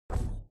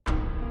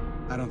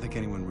I don't think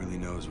anyone really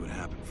knows what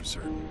happened for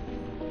certain.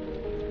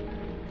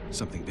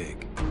 Something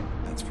big,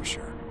 that's for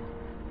sure.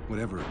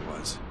 Whatever it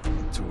was,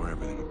 it tore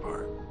everything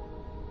apart.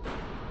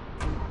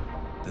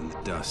 Then the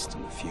dust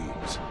and the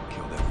fumes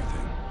killed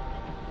everything.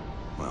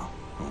 Well,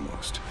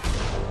 almost.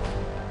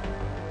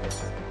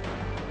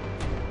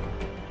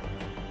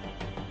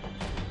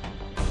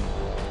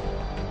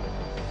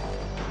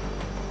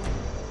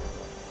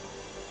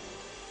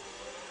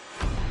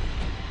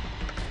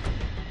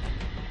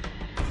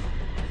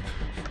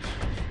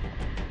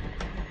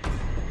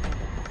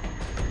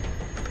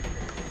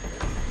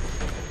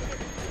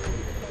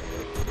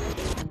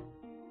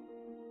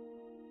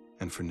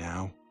 And for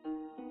now,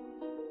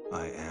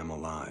 I am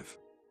alive.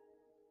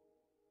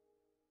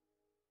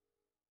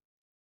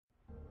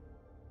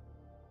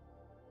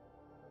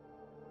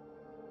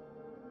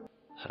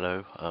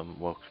 Hello,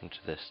 welcome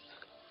to this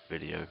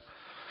video.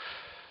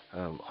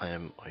 I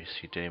am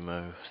IC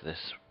Demo.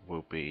 This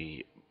will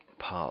be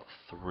part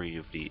 3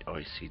 of the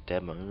IC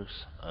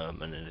demos,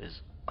 and it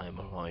is I Am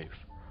Alive.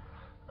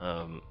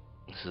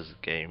 This is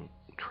a game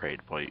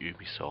created by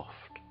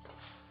Ubisoft.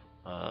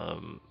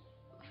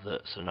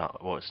 That's an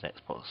it's an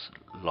Xbox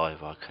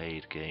Live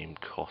Arcade game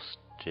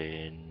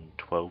costing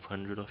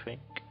 $1,200, I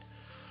think.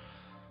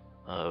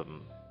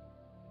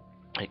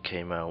 It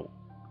came out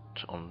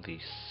on the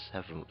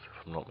 7th,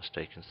 if I'm not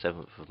mistaken,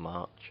 7th of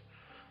March.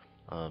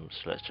 So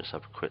let's just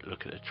have a quick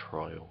look at the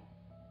trial.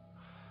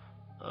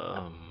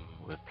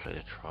 We'll play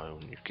a trial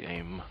new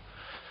game.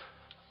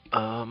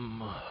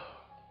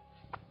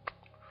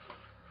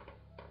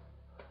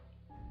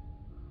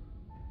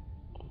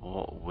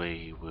 What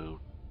we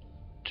will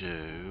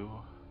do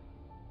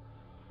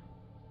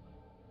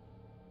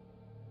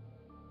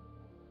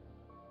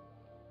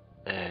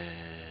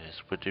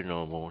is we'll do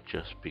normal,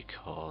 just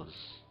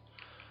because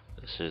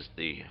this is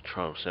the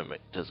trial, so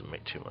it doesn't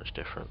make too much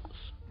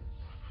difference.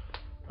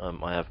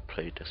 I have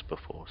played this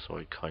before, so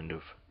I kind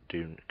of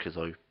do, because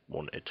I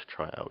wanted to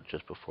try it out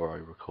just before I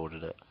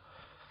recorded it.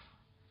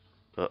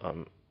 But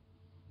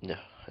yeah,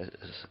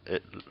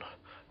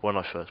 when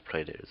I first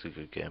played it, it was a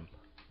good game.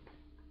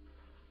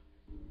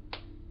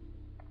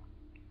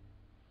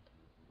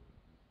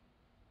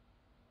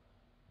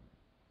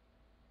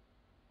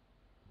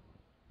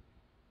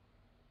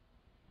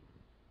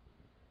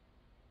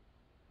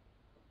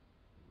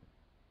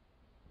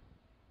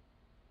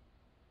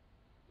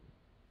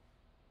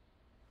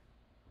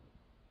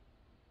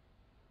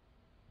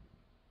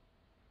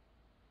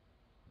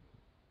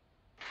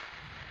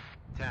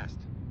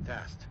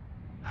 Test.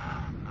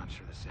 I'm not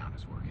sure the sound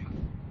is working.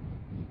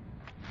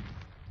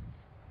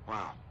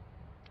 Wow,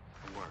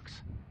 it works.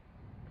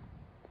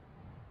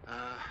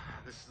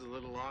 This is a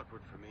little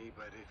awkward for me,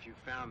 but if you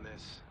found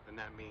this, then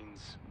that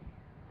means...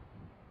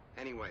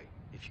 Anyway,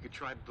 if you could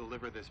try to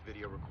deliver this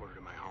video recorder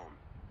to my home.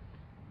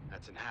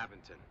 That's in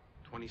Haventon,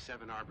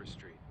 27 Arbor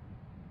Street.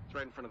 It's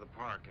right in front of the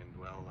park, and,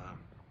 well,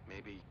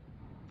 maybe,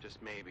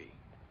 just maybe,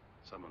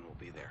 someone will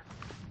be there.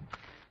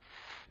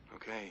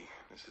 Okay,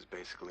 this is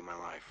basically my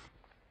life.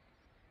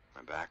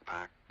 My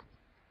backpack,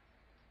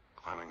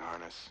 climbing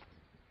harness,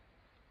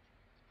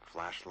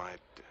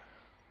 flashlight,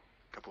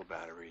 a couple of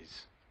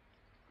batteries,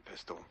 a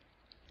pistol.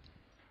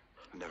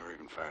 I've never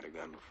even fired a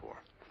gun before.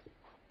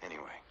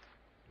 Anyway,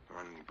 there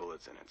aren't any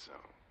bullets in it, so...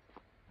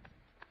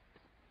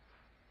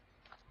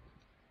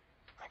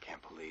 I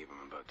can't believe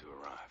I'm about to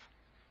arrive.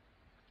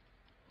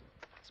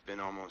 It's been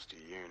almost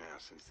a year now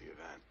since the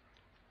event.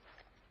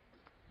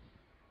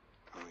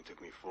 It only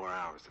took me 4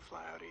 hours to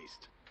fly out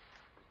east.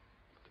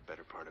 The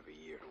better part of a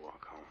year to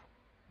walk home.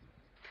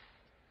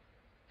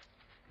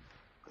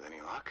 With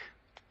any luck,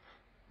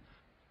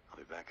 I'll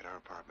be back at our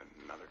apartment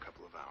in another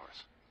couple of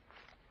hours.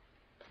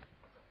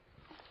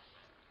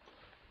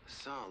 I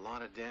saw a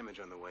lot of damage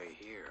on the way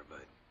here,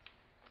 but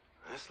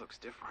this looks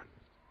different.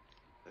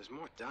 There's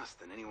more dust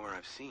than anywhere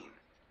I've seen.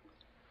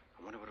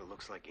 I wonder what it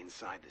looks like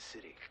inside the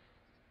city.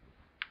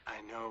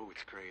 I know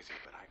it's crazy,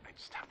 but I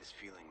just have this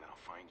feeling that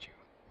I'll find you.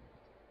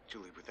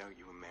 Julie, without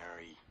you and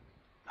Mary,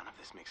 none of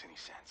this makes any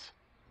sense.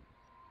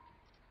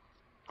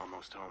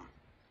 Almost home.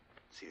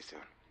 See you soon.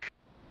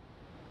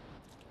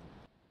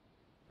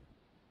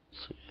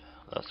 So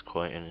yeah, that's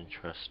quite an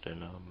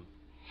interesting,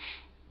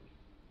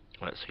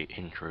 let's say,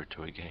 intro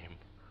to a game.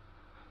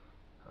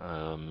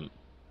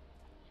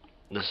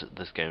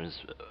 This game is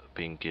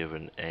being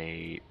given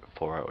a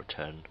 4 out of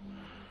 10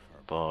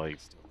 by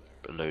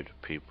a load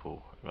of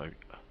people, and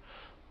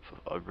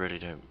I really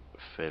don't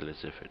feel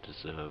as if it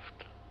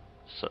deserved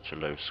such a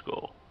low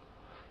score.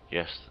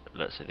 Yes,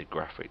 let's say the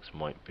graphics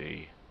might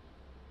be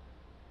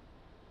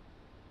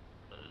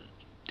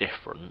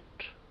different,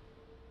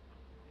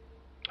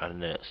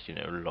 and it's, you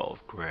know, a lot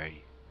of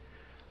grey,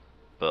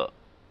 but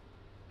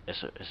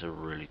it's a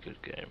really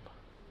good game.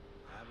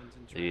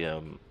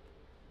 The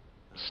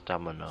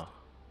stamina,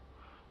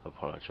 I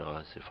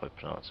apologise if I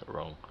pronounce it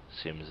wrong,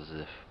 seems as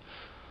if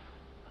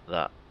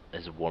that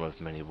is one of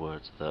many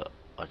words that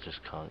I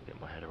just can't get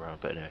my head around.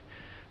 But anyway,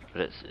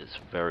 it's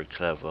very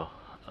clever.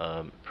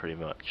 Pretty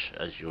much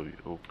as you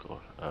hang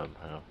on,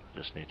 I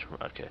just need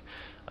to, okay,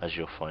 as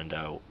you'll find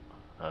out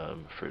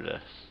through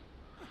this.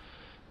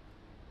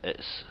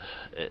 It's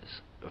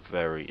it's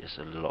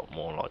a lot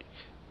more like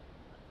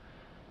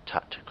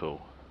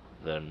tactical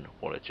than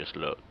what it just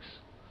looks.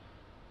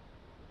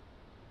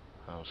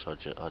 So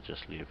I'll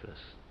just leave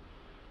this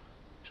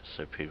just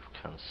so people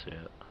can see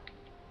it.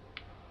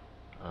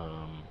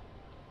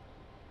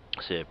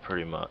 So yeah,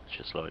 pretty much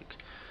it's like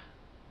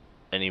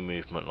any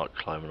movement like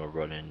climbing or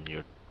running,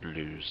 you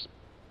lose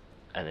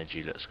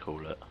energy, let's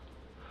call it.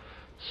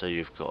 So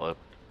you've got to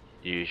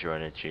use your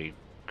energy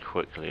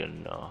quickly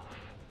enough.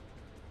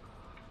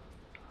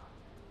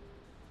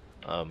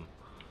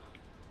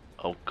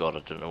 Oh god, I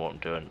don't know what I'm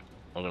doing.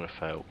 I'm gonna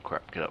fail.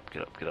 Crap, get up,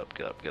 get up, get up,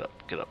 get up, get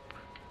up, get up.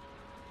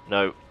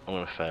 No, I'm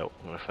gonna fail,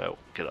 I'm gonna fail.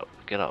 Get up,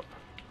 get up.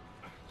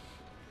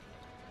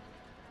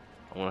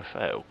 I'm gonna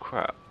fail,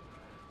 crap.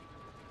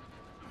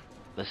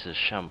 This is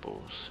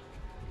shambles.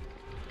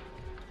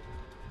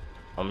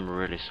 I'm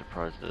really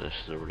surprised that this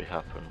has already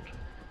happened.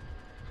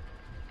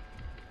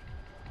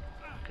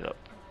 Get up.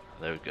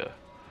 There we go.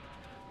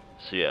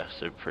 So yeah,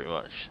 so pretty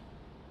much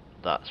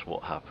that's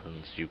what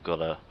happens. You've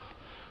gotta,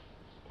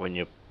 when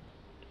your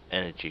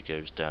energy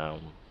goes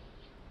down,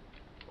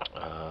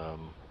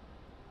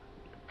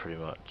 pretty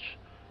much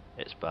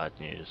it's bad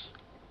news.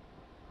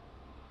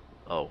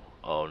 Oh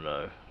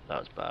no,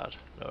 that's bad.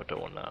 No, I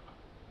don't want that.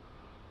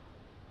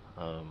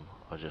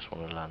 I just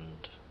want to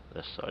land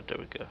this side. There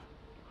we go.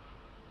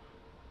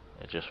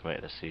 It just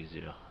makes this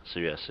easier. So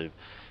yeah, so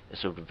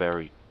it's a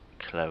very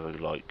clever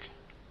like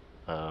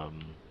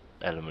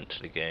element to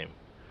the game.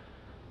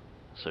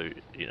 So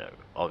you know,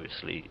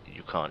 obviously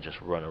you can't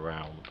just run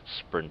around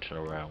sprinting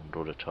around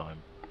all the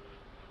time.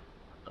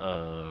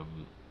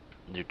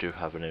 You do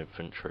have an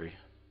inventory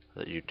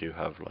that you do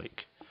have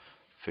like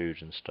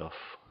food and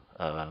stuff,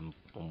 and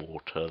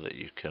water that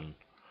you can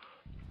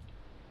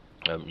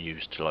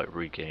use to like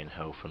regain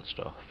health and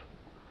stuff,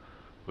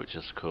 which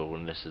is cool.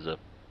 And this is a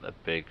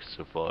big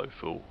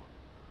survival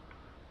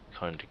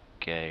kind of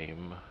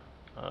game.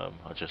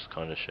 I'll just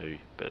kind of show you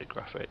a bit of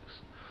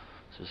graphics.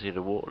 So see,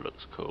 the water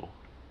looks cool,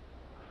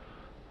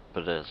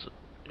 but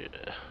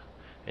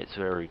it's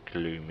very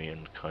gloomy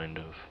and kind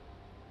of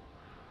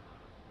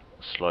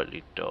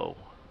slightly dull.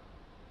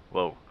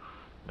 Well,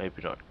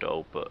 maybe not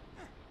dull, but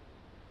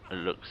it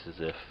looks as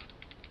if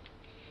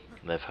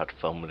they've had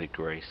fun with the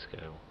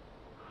grayscale.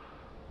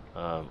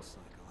 Oh,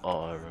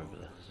 I remember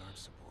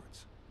this.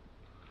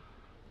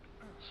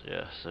 So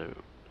yeah, so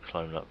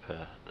climbing up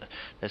here.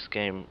 This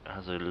game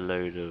has a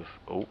load of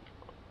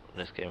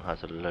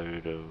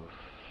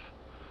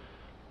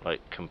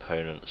like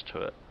components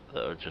to it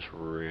that are just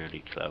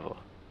really clever.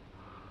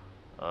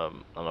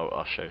 And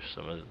I'll show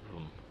some of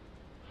them.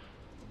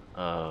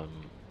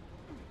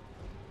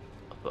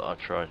 But I'll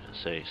try to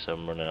see. So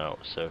I'm running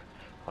out. So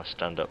I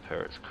stand up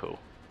here. It's cool.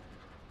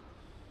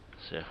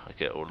 So yeah, I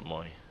get all of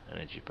my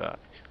energy back.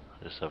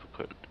 I just have a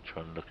quick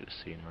try and look at the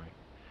scenery.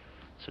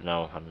 So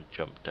now I'm having to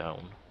jump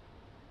down,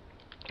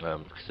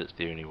 because it's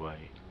the only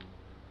way.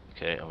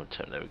 Okay, I'm gonna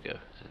turn. There we go.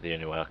 It's the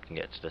only way I can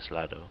get to this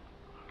ladder.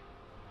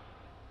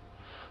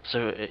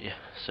 So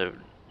so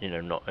you know,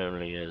 not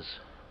only is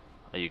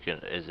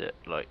it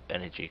like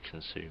energy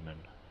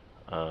consuming,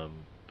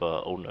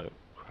 but oh no,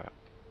 crap.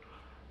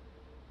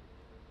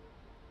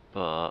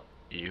 But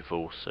you've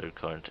also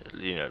kind of,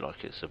 you know,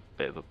 like it's a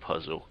bit of a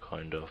puzzle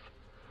kind of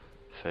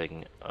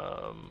thing.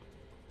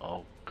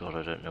 Oh god,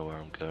 I don't know where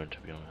I'm going, to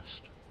be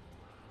honest.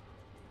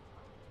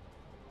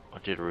 I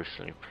did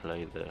recently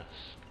play this,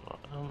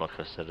 like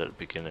I said at the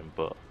beginning,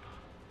 but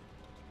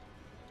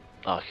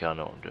okay, I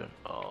know what I'm doing.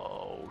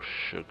 Oh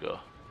sugar,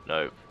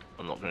 no,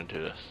 I'm not going to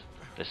do this.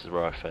 This is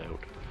where I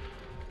failed.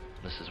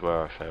 This is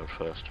where I failed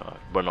first time.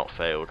 Well, not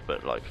failed,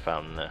 but like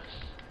found this.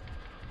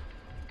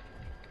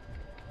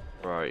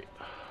 Right.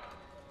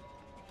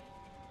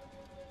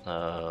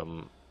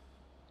 So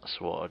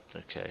what?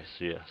 Okay,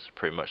 so yeah, so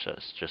pretty much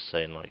that's just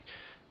saying like,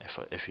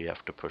 if you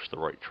have to push the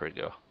right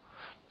trigger,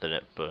 then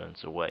it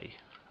burns away.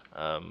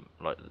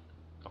 Like,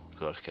 oh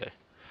god, okay,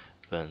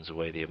 burns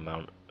away the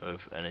amount of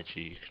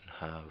energy you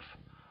can have.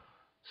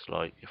 It's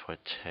like if I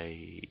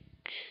take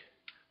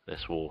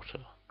this water,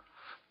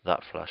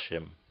 that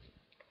flashing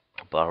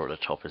bar at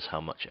the top is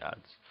how much it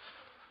adds.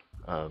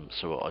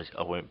 So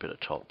I won't be at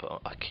the top,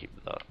 but I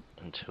keep that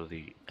until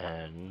the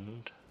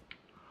end.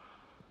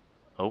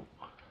 Oh.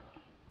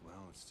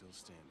 Well, it's still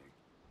standing,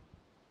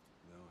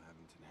 though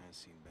Abington has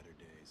seen better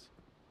days.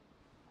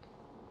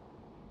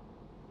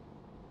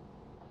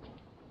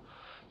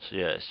 So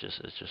yeah, it's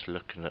just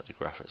looking at the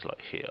graphics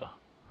like here.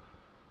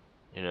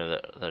 You know,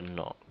 they're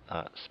not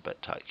that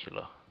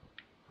spectacular.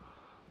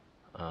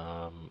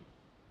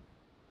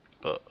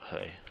 But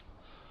hey,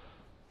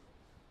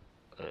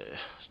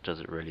 does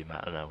it really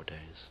matter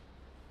nowadays?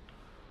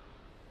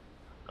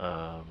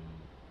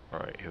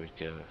 Right, here we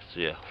go. So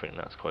yeah, I think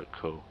that's quite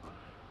cool.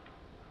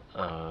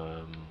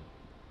 And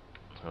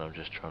I'm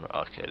just trying to.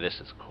 Okay, this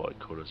is quite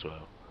cool as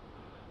well.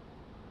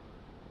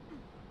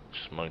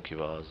 Just monkey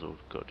bars. All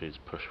I've got to do is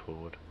push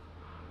forward,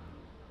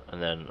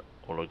 and then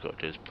all I've got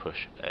to do is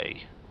push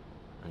A,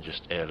 and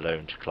just A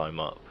alone to climb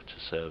up to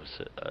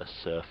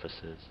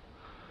surfaces.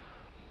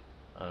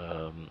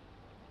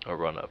 Or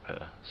run up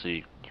here, so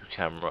you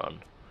can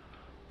run,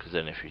 because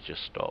then if you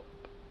just stop,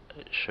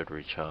 it should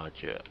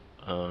recharge it.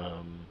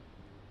 Alright,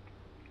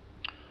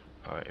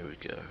 here we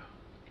go.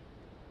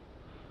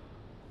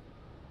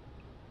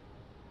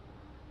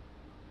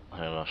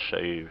 And I'll show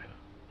you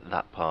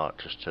that part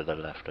just to the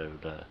left over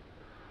there.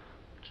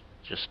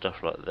 Just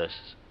stuff like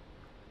this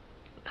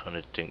kind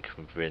of didn't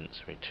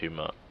convince me too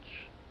much.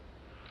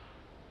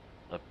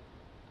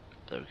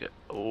 There we go.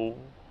 All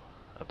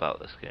about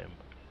this game.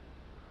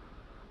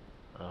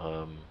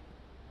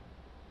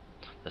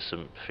 There's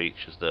some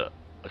features that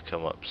will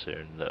come up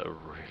soon that are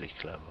really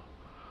clever.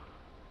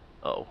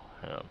 Oh,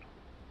 hang on.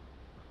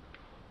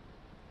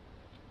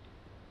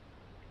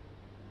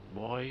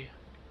 Why?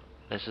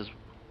 This is...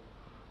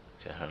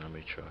 Okay, hang on, let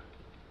me try.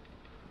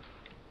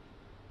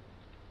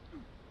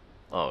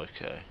 Oh,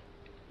 okay.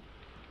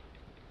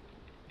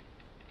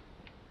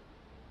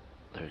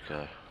 There we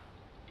go.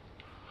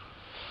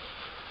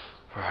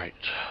 Right.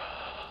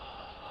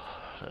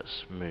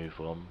 Let's move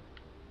on.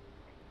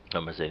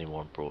 Has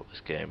anyone brought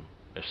this game?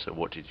 If so,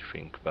 what did you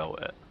think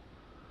about it?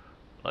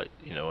 Like,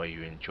 you know, are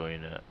you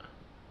enjoying it?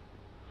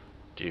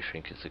 Do you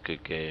think it's a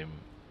good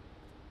game?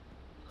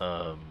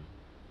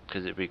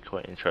 Because it'd be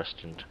quite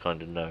interesting to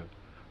kind of know,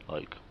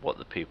 like, what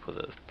the people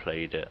that have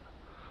played it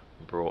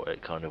and brought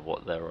it, kind of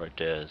what their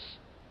ideas,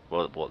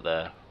 what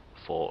their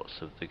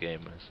thoughts of the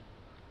game is,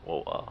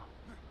 or are.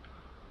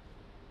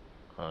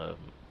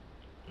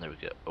 There we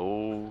go.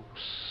 Oh,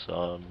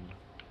 sun.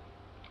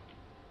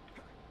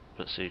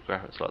 But see,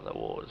 graphics like that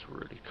water is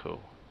really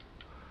cool.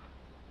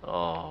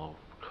 Oh,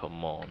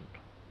 come on.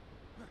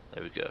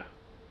 There we go.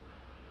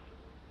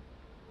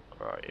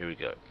 Alright, here we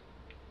go.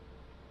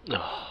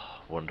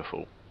 Oh,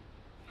 wonderful.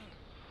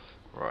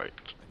 Right.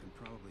 I can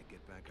probably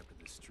get back up to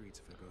the streets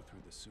if I go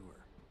through the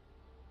sewer.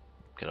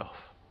 Get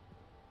off.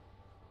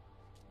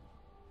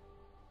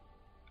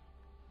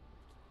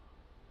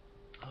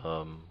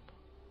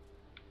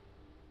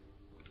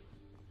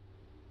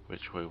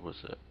 Which way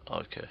was it?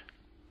 Okay.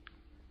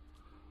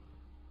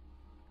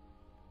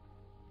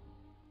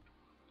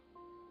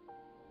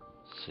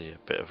 See, a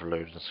bit of a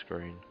loading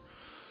screen.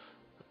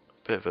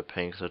 A bit of a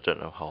pain because I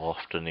don't know how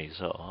often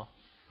these are.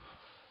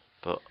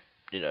 But,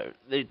 you know,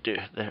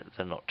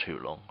 they're not too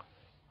long.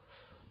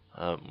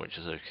 Which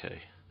is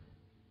okay.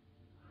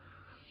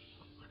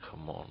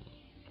 Come on.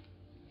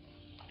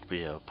 But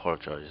yeah, I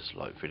apologise,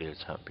 like,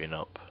 videos haven't been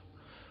up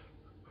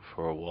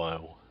for a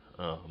while.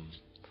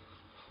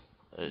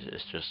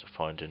 It's just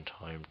finding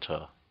time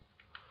to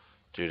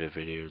do the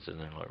videos and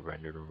then like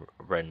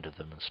render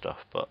them and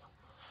stuff, but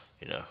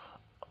you know,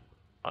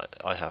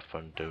 I have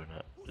fun doing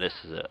it.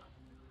 This is it.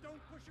 Don't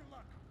push your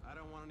luck. I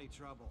don't want any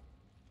trouble.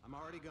 I'm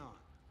already gone.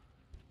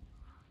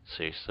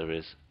 See, so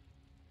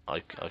I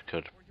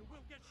could,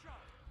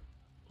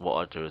 what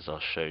I do is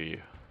I'll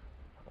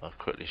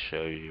quickly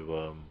show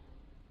you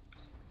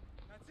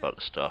about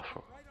the stuff.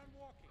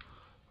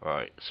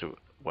 Right, so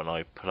when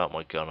I pull out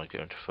my gun I go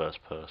into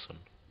first person.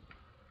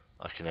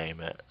 I can aim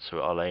it, so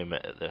I'll aim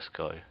it at this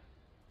guy,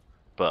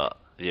 but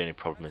the only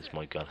problem is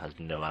my gun has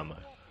no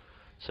ammo,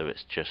 so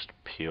it's just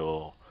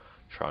pure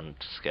trying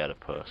to scare the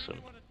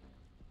person.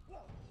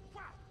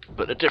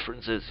 But the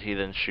difference is he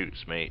then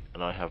shoots me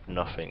and I have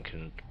nothing,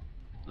 and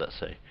let's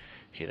say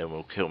he then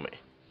will kill me.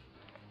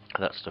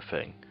 That's the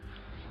thing.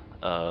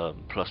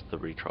 Plus the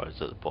retries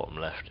at the bottom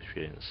left, if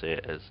you didn't see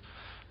it, is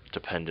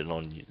depending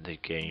on the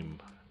game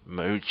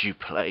mode you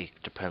play,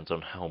 depends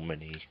on how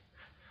many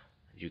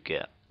you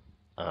get.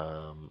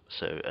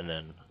 So, and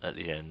then at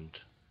the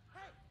end,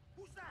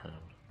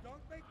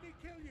 Don't make me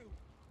kill you.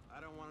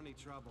 I don't want any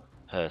trouble.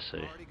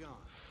 see,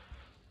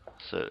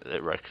 so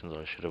it reckons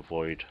I should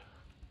avoid,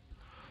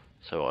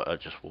 so I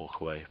just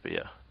walk away. But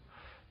yeah,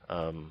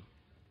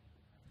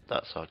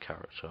 that's our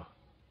character.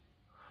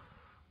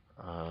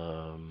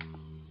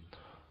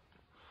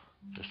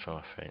 Just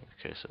trying to think.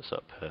 Okay, so it's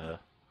up here.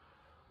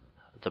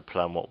 The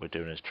plan, what we're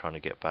doing is trying to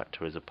get back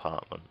to his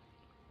apartment,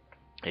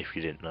 if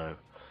you didn't know,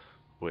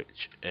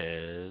 which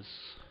is,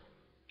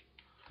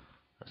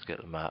 let's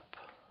get the map,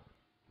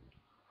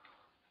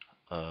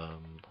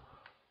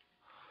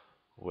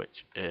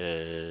 which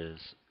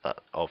is that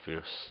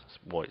obvious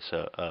white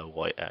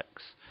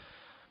X.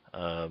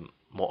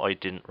 What I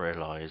didn't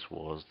realise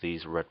was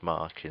these red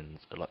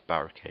markings are like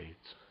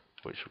barricades,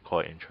 which are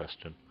quite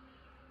interesting.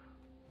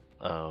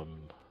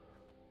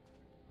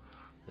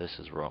 This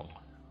is wrong,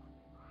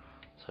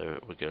 so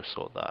we go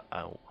sort that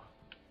out.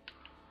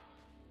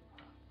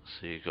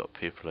 So you've got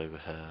people over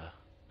here,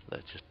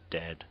 they're just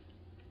dead.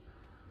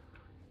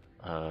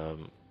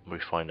 We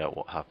find out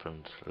what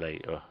happened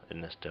later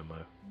in this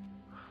demo.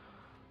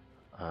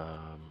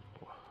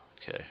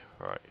 Okay,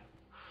 right.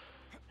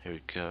 Here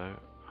we go.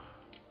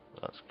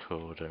 That's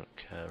cool, don't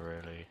care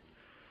really.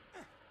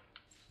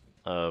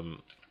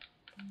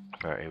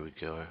 Right, here we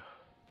go.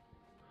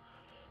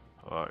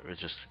 Alright, we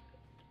just,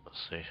 let's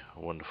see, a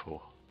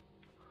wonderful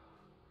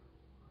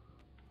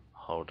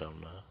hole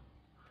down there.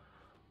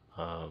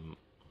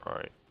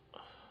 Right,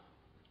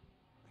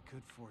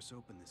 could force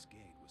open this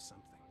gate with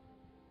something.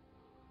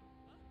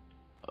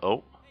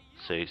 Oh,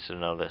 see, so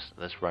now this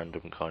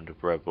random kind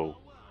of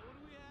rebel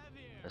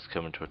is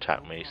coming to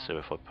attack me, so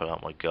if I pull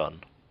out my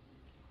gun,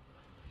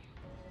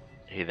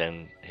 he's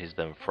then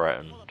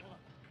threatened.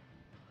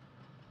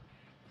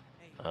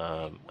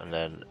 And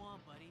then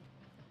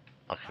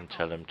I can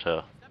tell him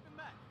to,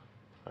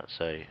 let's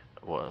say,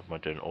 what am I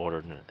doing?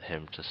 Ordering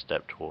him to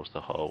step towards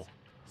the hole.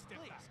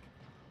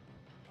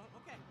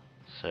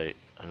 So,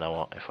 and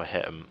now if I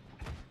hit him,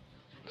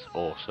 it's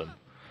awesome.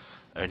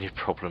 Only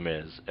problem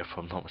is, if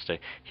I'm not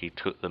mistaken, he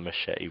took the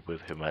machete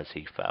with him as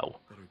he fell.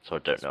 So I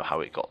don't know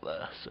how it got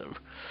there. So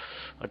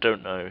I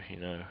don't know, you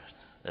know,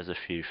 there's a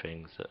few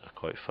things that are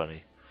quite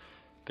funny.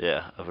 But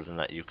yeah, other than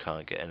that, you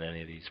can't get in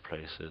any of these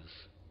places.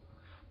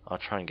 I'll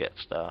try and get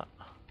to that.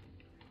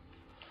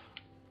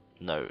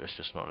 No, it's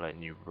just not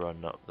letting you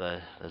run up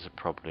there. There's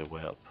probably a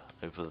way up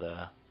over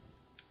there.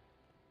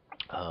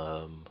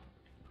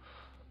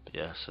 But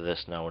yeah, so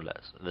this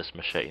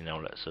machete now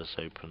lets us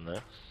open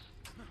this.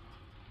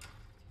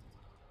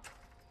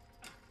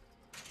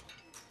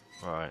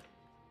 Right.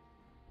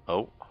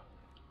 Oh.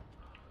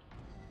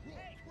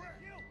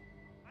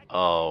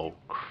 Oh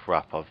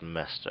crap, I've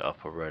messed it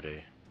up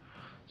already.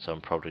 So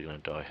I'm probably gonna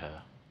die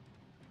here.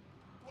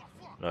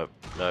 Nope,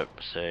 nope,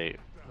 see,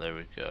 there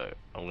we go.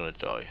 I'm gonna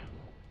die.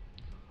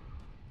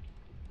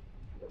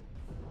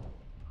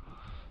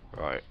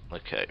 Right,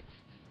 okay.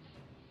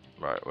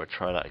 Right, we'll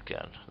try that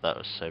again. That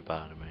was so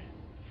bad of me.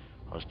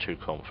 I was too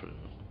confident.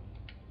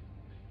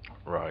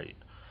 Right.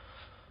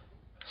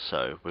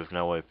 So, we've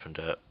now opened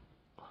it.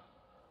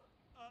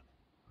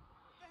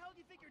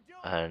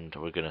 And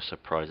we're going to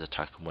surprise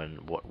attack them when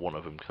one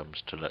of them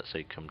comes to, let's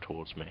say, come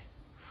towards me.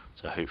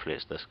 So hopefully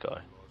it's this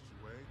guy.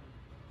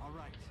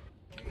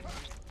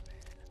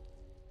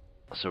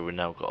 So we've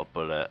now got a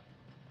bullet,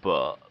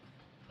 but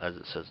as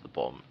it says at the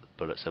bottom,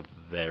 bullets are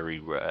very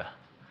rare.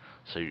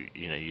 So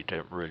you know you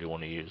don't really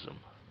want to use them.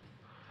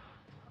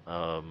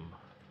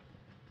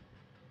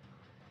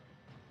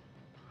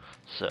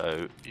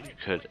 So you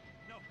could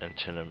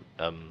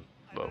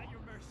well,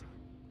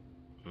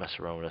 mess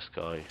around with this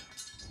guy.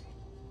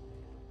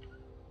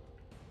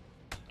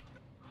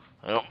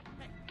 Oh.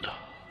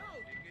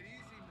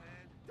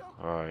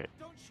 Alright.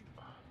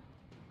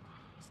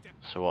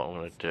 So what I'm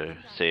gonna do,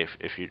 see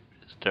if you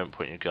don't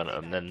point your gun at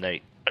them, then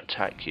they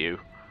attack you.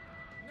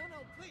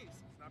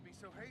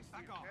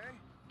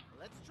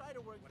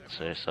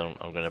 So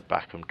I'm gonna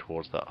back them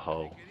towards that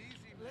hole.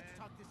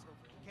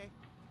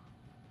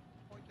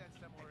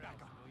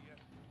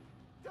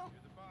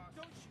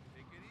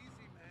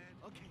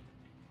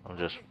 I'm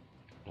just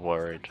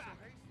worried.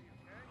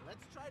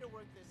 Let's try to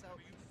work this out.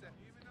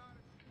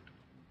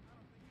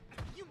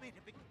 You made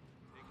a big...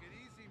 Take it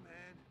easy,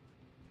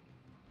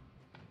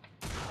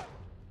 man.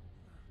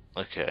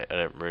 Okay, I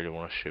don't really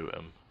want to shoot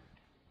him.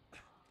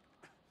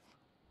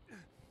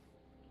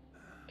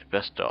 He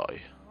best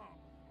die.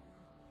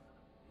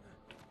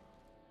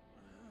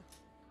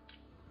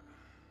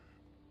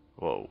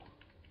 Whoa.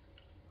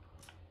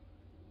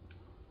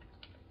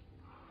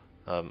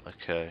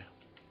 Okay.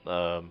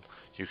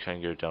 You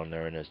can go down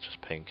there and there's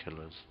just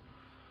painkillers.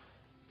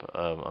 But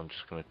I'm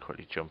just gonna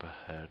quickly jump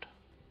ahead.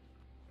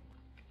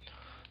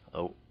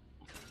 Oh.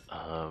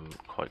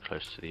 Quite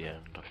close to the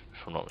end,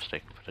 if I'm not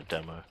mistaken, for the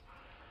demo.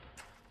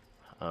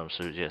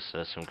 So yes,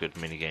 there's some good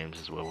mini games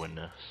as well in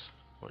this,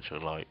 which I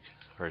like.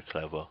 Very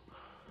clever.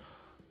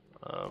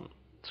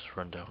 Just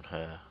run down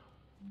here.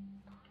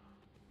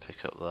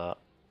 Pick up that.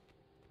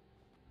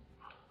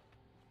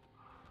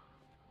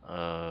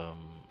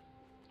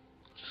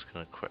 Just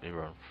gonna quickly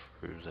run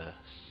through this.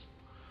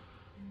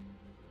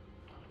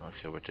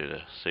 Okay, we'll do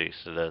this. See,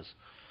 so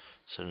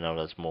now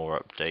there's more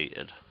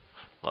updated,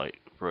 like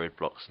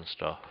roadblocks and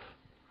stuff.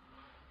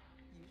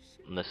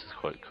 And this is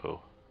quite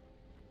cool.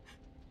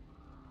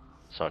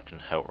 So I can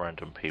help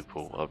random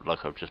people.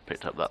 Like I've just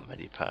picked up that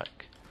medipack,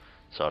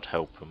 so I'd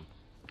help them.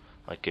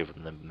 I'd give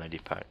them the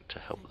medipack to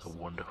help the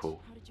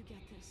wonderful. How did you get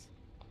this?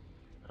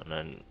 And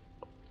then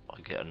I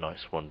get a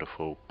nice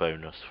wonderful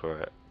bonus for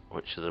it,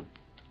 which is a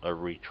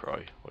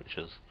retry, which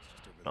is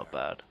not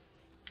bad.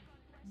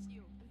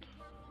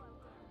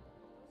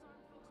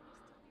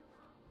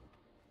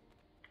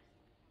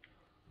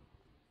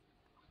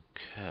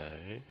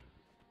 Okay.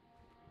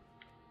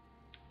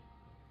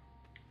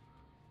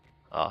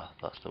 Ah,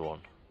 that's the one.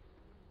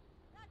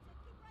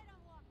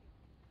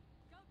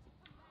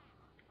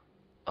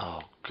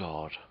 Oh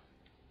God.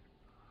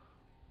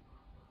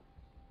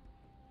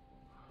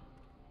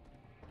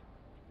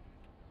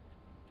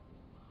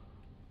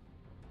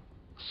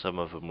 Some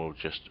of them will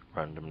just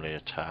randomly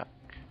attack,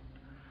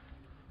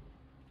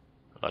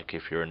 like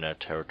if you're in their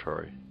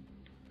territory.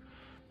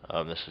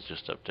 This is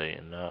just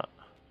updating that,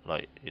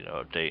 like, you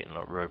know, updating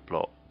like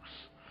roadblocks.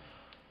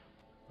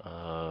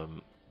 I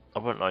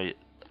won't lie,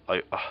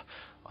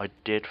 I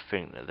did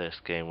think that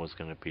this game was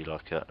going to be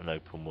like an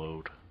open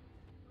world.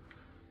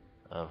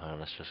 Hang on,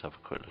 let's just have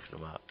a quick look at the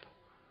map.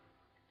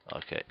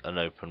 Okay, an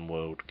open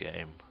world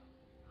game.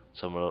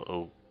 So I'm a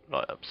little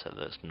like upset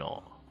that it's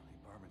not.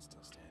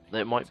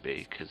 It might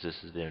be, because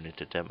this is the only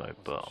demo,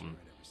 but I'm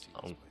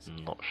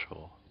not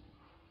sure.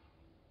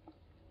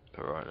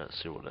 But right,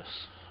 let's see what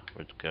this.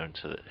 We're going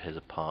to his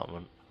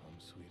apartment. Home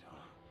sweet home.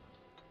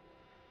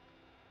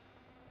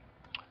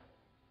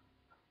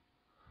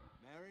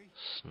 Mary?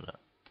 Snap.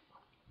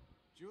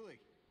 Julie?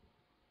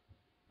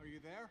 Are you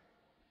there?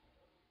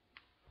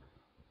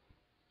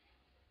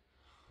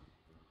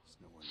 There's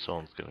no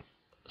one there.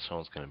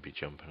 Someone's gonna be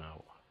jumping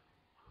out.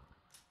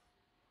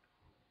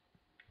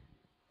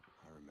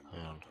 I remember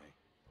Hang on. that day.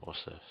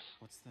 What's this?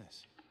 What's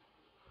this?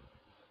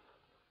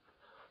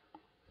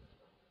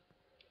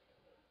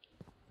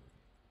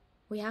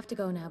 We have to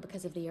go now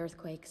because of the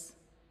earthquakes.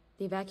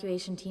 The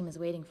evacuation team is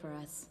waiting for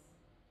us.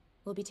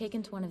 We'll be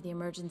taken to one of the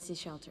emergency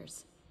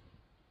shelters.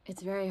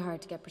 It's very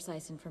hard to get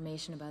precise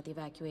information about the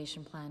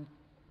evacuation plan.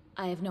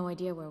 I have no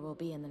idea where we'll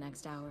be in the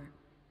next hour.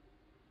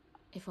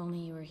 If only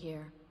you were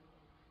here,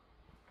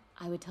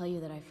 I would tell you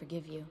that I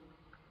forgive you.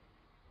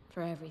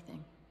 For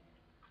everything.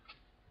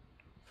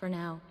 For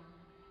now,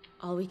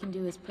 all we can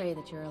do is pray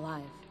that you're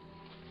alive.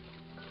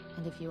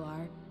 And if you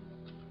are,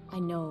 I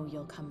know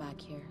you'll come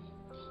back here.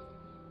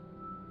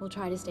 We'll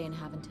try to stay in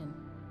Haventon,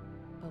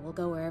 but we'll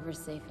go wherever's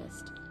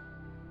safest.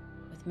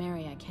 With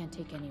Mary, I can't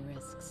take any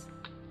risks.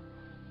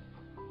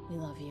 We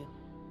love you.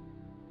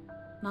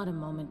 Not a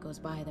moment goes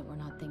by that we're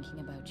not thinking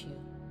about you.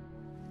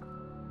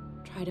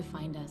 Try to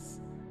find us.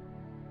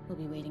 We'll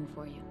be waiting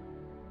for you.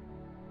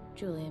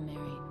 Julie and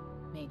Mary,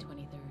 May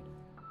 23rd.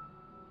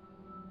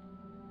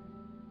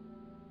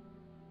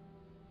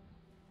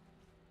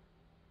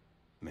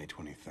 May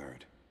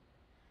 23rd.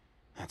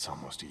 That's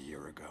almost a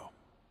year ago.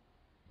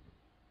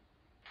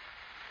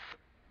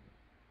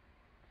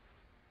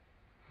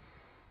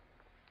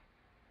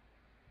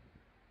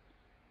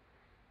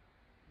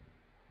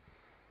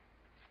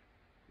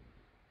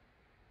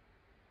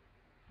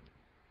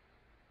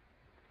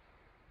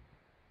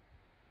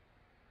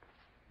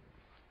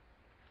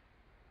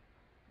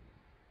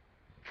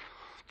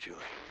 Julie.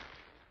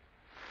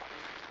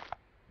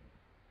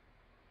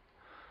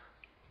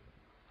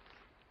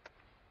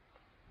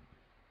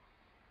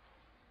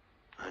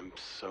 I'm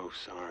so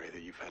sorry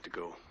that you've had to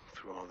go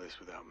through all this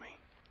without me.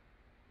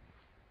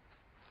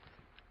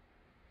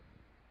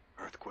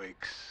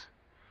 Earthquakes,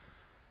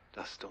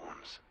 dust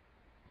storms.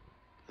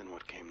 Then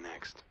what came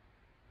next?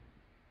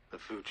 The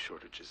food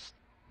shortages,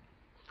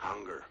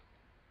 hunger,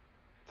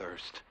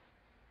 thirst.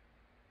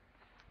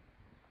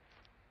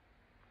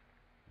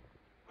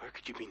 Where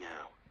could you be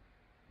now?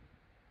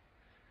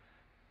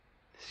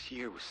 This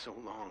year was so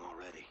long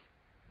already.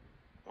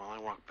 While I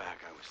walked back,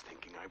 I was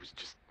thinking I was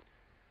just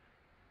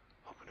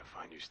hoping to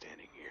find you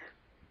standing here.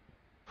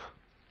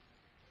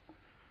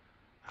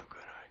 How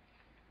could I?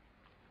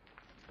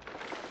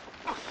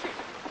 Oh, shit!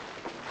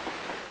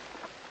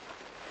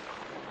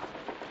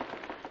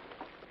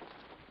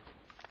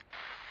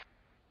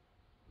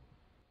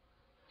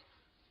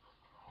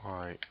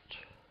 Right.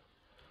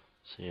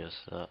 So yes,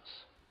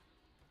 that's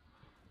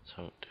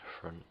something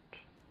different.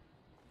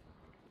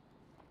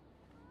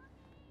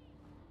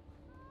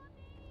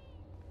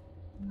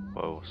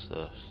 Whoa, what's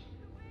this?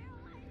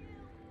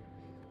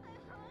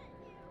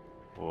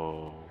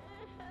 Whoa.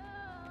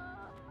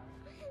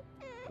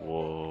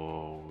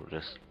 Whoa,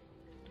 this...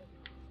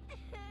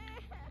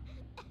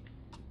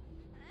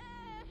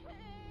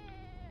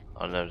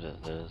 I know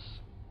that there's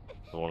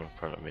the one in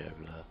front of me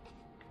over there,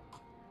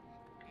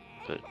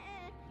 but it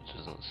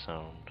doesn't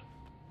sound...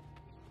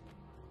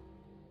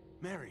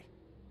 Mary.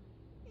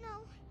 No,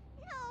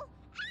 no.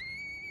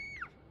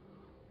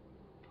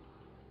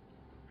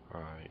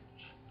 Right.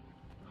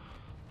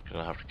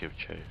 Gonna have to give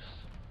chase.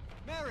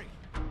 Mary!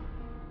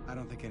 I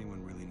don't think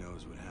anyone really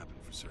knows what happened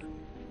for certain.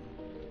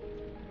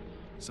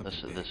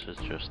 Something This is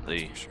just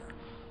big, that's for sure.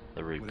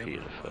 the repeat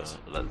Whatever of it was,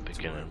 at the it's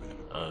beginning. wherever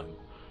they were.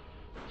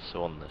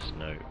 So on this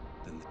note,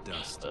 Then the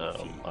dust and the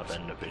fumes I'll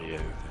end the killed video.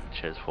 everything.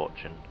 Cheers for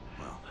watching.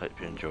 Well,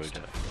 Hope you enjoyed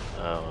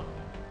almost.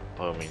 it.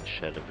 By all means,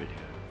 share the video.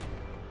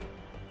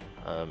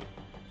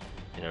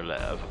 You know,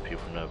 let other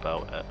people know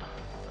about it.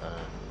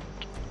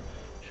 And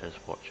cheers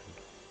for watching.